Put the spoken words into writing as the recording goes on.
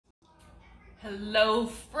Hello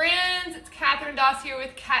friends, it's Catherine Doss here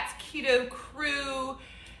with Kat's Keto Crew,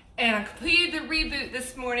 and I completed the reboot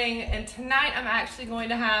this morning, and tonight I'm actually going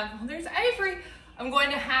to have, there's Avery, I'm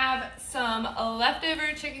going to have some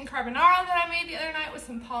leftover chicken carbonara that I made the other night with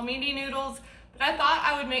some palmini noodles, but I thought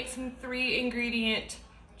I would make some 3-ingredient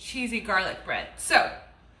cheesy garlic bread. So,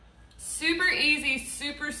 super easy,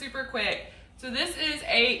 super quick. So this is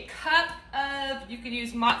a cup of, you could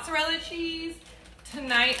use mozzarella cheese.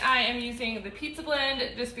 Tonight I am using the pizza blend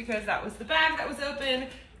just because that was the bag that was open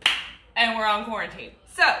and we're on quarantine.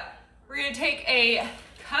 So we're gonna take a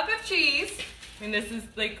cup of cheese, and this is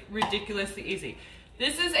like ridiculously easy.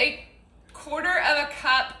 This is a 1/4 of a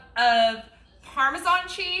cup of Parmesan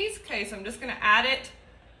cheese. Okay, so I'm just gonna add it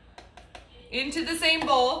into the same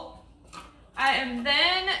bowl. I am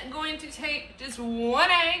then going to take just 1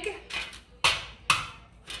 egg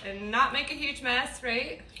and not make a huge mess,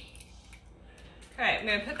 right? Okay, I'm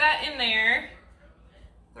gonna put that in there.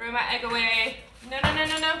 Throw my egg away. No.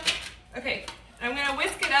 Okay, I'm gonna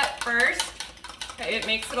whisk it up first. Okay, it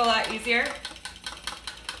makes it a lot easier.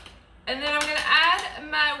 And then I'm gonna add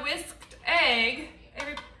my whisked egg,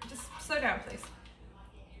 just slow down please,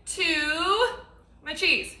 to my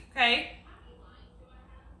cheese, okay?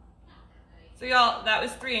 So y'all, that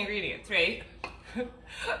was 3 ingredients, right?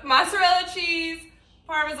 Mozzarella cheese,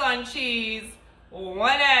 Parmesan cheese,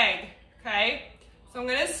 1 egg, okay? So I'm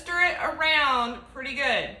gonna stir it around pretty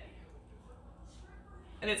good.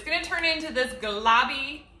 And it's gonna turn into this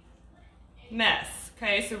globby mess,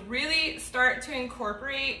 okay? So really start to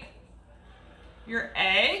incorporate your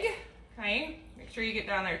egg, okay? Make sure you get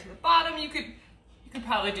down there to the bottom. You could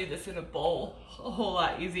probably do this in a bowl a whole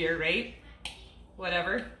lot easier, right?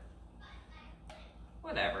 Whatever.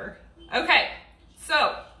 Okay,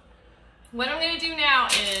 so what I'm gonna do now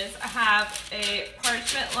is I have a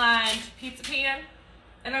parchment lined pizza pan,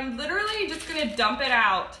 and I'm literally just gonna dump it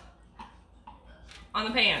out on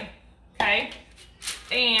the pan, okay?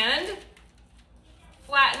 And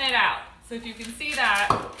flatten it out. So if you can see that,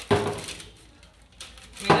 I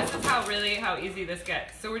mean, this is how easy this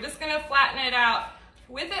gets. So we're just gonna flatten it out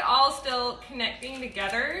with it all still connecting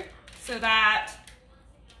together so that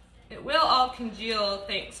it will all congeal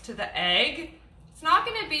thanks to the egg. It's not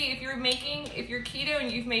gonna be, if you're keto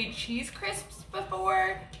and you've made cheese crisps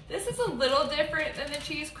before, this is a little different than the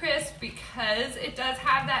cheese crisp because it does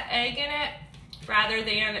have that egg in it rather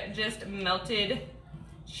than just melted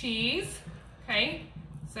cheese, okay?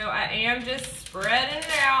 So I am just spreading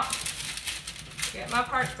it out. Get my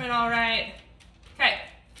parchment all right. Okay,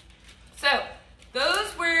 so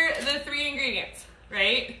those were the 3 ingredients,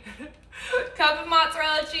 right? Cup of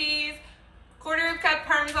mozzarella cheese, 1/4 cup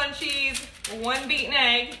Parmesan cheese, 1 beaten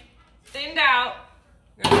egg, thinned out.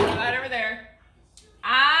 I'm gonna throw that over there.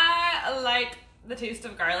 I like the taste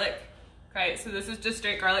of garlic. Okay, so this is just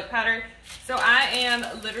straight garlic powder. So I am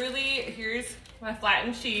literally, here's my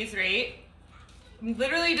flattened cheese, right? I'm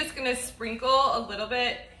literally just gonna sprinkle a little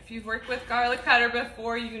bit. If you've worked with garlic powder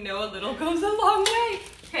before, you know a little goes a long way.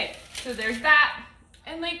 Okay, so there's that.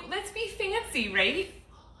 And like, let's be fancy, right?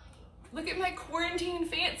 Look at my quarantine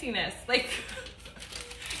fanciness. Like,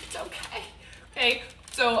 it's okay. Okay,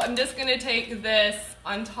 so I'm just gonna take this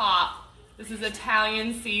on top. This is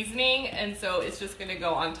Italian seasoning, and so it's just gonna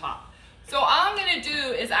go on top. So all I'm gonna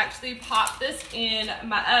do is actually pop this in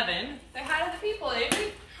my oven. Say hi to the people,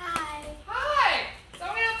 Avery. Hi. Hi. So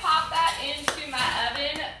I'm gonna pop that into my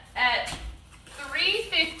oven at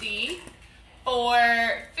 350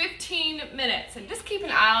 for 15 minutes, and just keep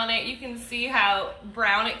an eye on it. You can see how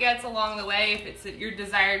brown it gets along the way, if it's your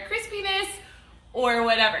desired crispiness or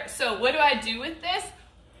whatever. So what do I do with this?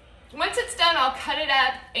 Once it's done, I'll cut it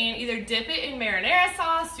up and either dip it in marinara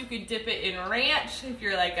sauce. You could dip it in ranch if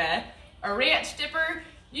you're like a ranch dipper.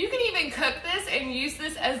 You can even cook this and use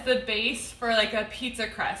this as the base for like a pizza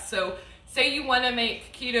crust. So say you want to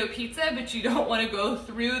make keto pizza, but you don't want to go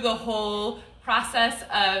through the whole process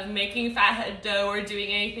of making fathead dough or doing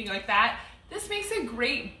anything like that. This makes a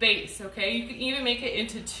great base, okay? You can even make it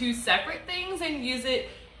into 2 separate things and use it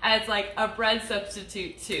as like a bread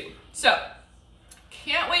substitute too. So,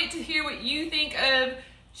 can't wait to hear what you think of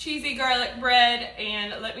cheesy garlic bread,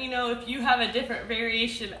 and let me know if you have a different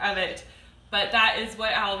variation of it. But that is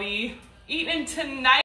what I'll be eating tonight.